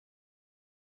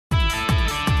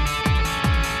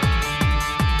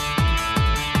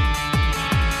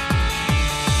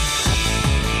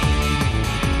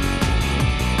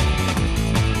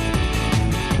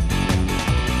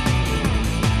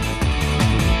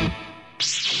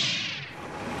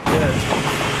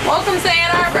Welcome to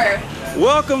Ann Arbor.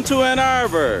 Welcome to Ann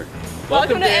Arbor.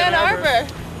 Welcome to Ann Arbor.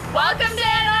 Welcome to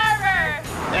Ann Arbor.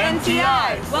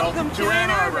 NTI. Welcome to Ann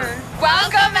Arbor.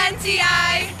 Welcome,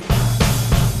 NTI.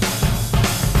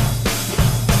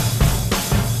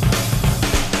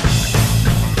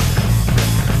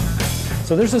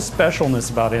 So there's a specialness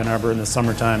about Ann Arbor in the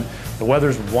summertime. The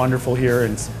weather's wonderful here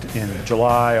in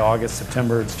July, August,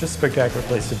 September. It's just a spectacular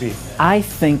place to be. I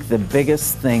think the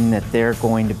biggest thing that they're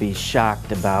going to be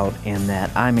shocked about and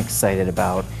that I'm excited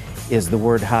about is the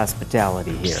word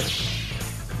hospitality here.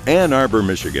 Ann Arbor,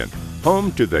 Michigan,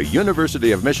 home to the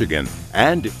University of Michigan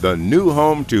and the new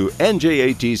home to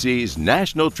NJATC's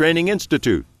National Training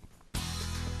Institute.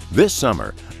 This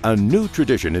summer, a new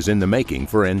tradition is in the making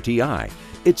for NTI.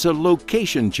 It's a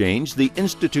location change the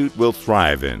Institute will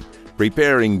thrive in,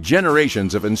 preparing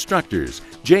generations of instructors,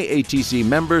 JATC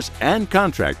members, and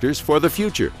contractors for the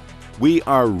future. We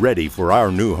are ready for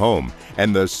our new home,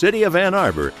 and the City of Ann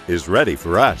Arbor is ready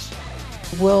for us.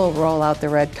 We'll roll out the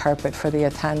red carpet for the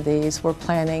attendees. We're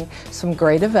planning some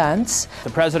great events.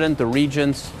 The president, the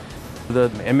regents,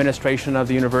 the administration of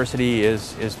the university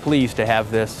is pleased to have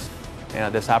this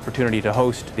opportunity to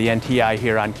host the NTI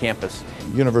here on campus.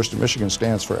 University of Michigan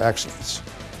stands for excellence,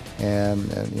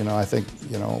 and you know, I think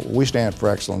we stand for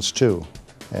excellence too,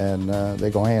 and they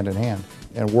go hand in hand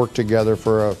and work together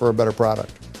for a better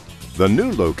product. The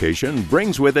new location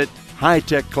brings with it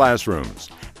high-tech classrooms,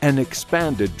 an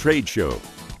expanded trade show,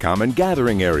 common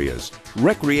gathering areas,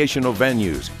 recreational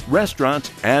venues,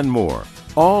 restaurants, and more,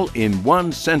 all in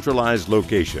one centralized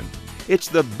location. It's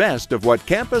the best of what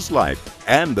campus life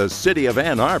and the City of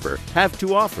Ann Arbor have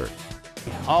to offer.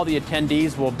 All the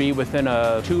attendees will be within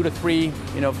a 2 to 3,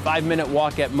 5-minute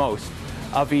walk at most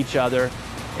of each other,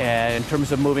 and in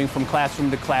terms of moving from classroom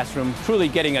to classroom, truly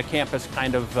getting a campus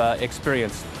kind of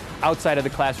experience outside of the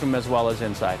classroom as well as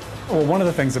inside. Well, one of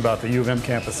the things about the U of M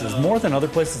campus is more than other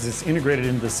places, it's integrated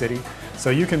into the city. So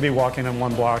you can be walking on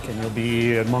one block and you'll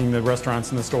be among the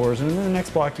restaurants and the stores, and then the next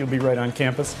block you'll be right on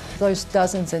campus. There's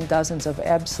dozens and dozens of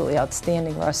absolutely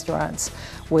outstanding restaurants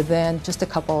within just a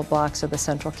couple of blocks of the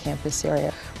central campus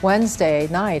area. Wednesday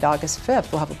night, August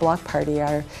 5th, we'll have a block party.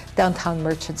 Our downtown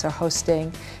merchants are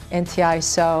hosting NTI,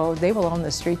 so they will own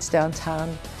the streets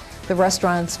downtown. The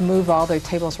restaurants move all their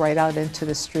tables right out into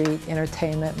the street,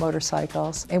 entertainment,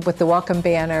 motorcycles. And with the welcome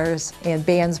banners and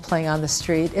bands playing on the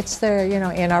street, it's their,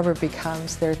 Ann Arbor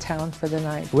becomes their town for the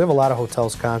night. We have a lot of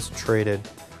hotels concentrated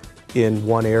in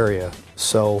one area,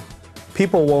 so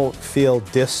people won't feel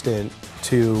distant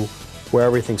to where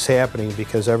everything's happening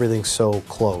because everything's so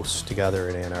close together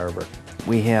in Ann Arbor.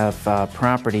 We have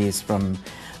properties from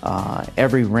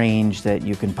every range that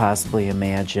you can possibly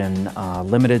imagine,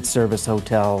 limited service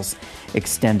hotels,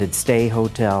 extended stay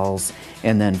hotels,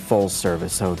 and then full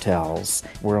service hotels.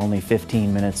 We're only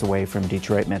 15 minutes away from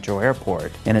Detroit Metro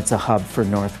Airport, and it's a hub for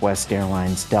Northwest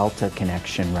Airlines Delta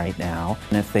connection right now.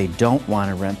 And if they don't want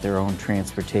to rent their own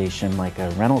transportation like a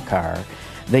rental car,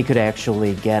 they could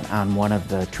actually get on one of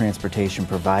the transportation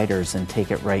providers and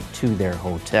take it right to their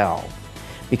hotel.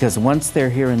 Because once they're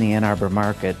here in the Ann Arbor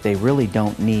market, they really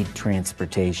don't need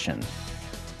transportation.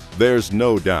 There's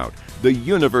no doubt the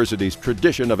university's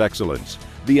tradition of excellence,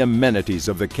 the amenities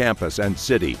of the campus and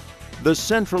city, the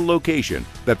central location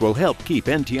that will help keep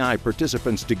NTI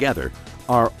participants together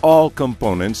are all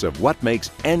components of what makes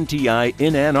NTI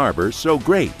in Ann Arbor so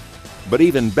great. But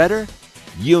even better,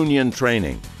 union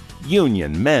training,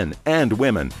 union men and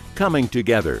women coming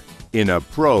together in a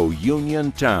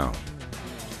pro-union town.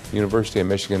 The University of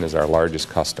Michigan is our largest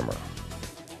customer.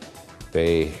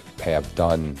 They have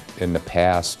done, in the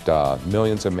past,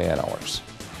 millions of man-hours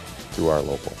through our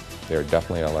local. They're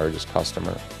definitely our largest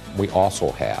customer. We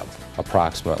also have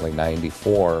approximately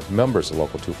 94 members of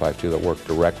Local 252 that work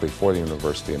directly for the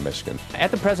University of Michigan.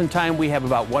 At the present time, we have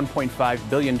about $1.5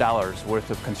 billion worth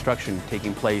of construction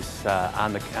taking place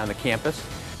on the campus.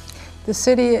 The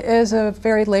city is a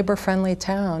very labor-friendly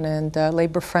town and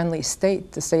labor-friendly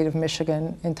state, the state of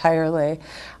Michigan entirely.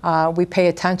 We pay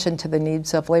attention to the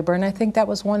needs of labor, and I think that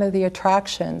was one of the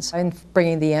attractions in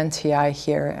bringing the NTI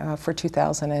here for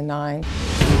 2009.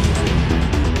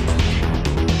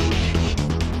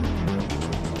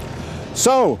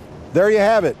 So, there you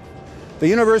have it. The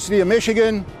University of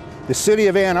Michigan, the City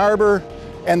of Ann Arbor,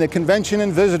 and the Convention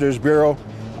and Visitors Bureau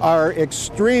are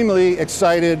extremely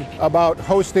excited about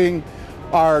hosting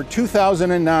our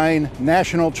 2009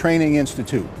 National Training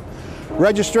Institute.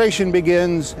 Registration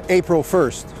begins April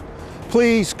 1st.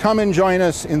 Please come and join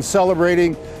us in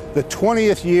celebrating the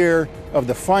 20th year of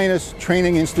the finest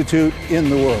training institute in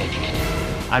the world.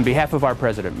 On behalf of our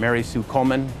president, Mary Sue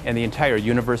Coleman, and the entire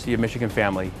University of Michigan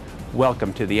family,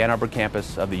 welcome to the Ann Arbor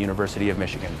campus of the University of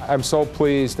Michigan. I'm so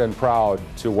pleased and proud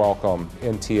to welcome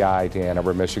NTI to Ann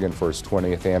Arbor, Michigan for its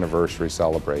 20th anniversary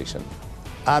celebration.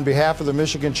 On behalf of the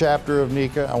Michigan chapter of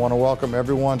NICA, I want to welcome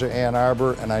everyone to Ann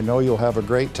Arbor, and I know you'll have a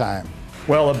great time.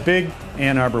 Well, a big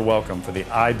Ann Arbor welcome for the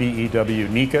IBEW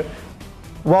NICA.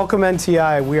 Welcome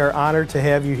NTI. We are honored to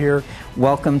have you here.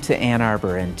 Welcome to Ann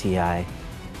Arbor, NTI.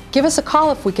 Give us a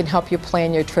call if we can help you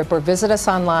plan your trip, or visit us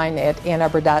online at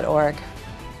annarbor.org.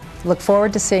 Look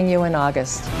forward to seeing you in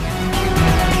August.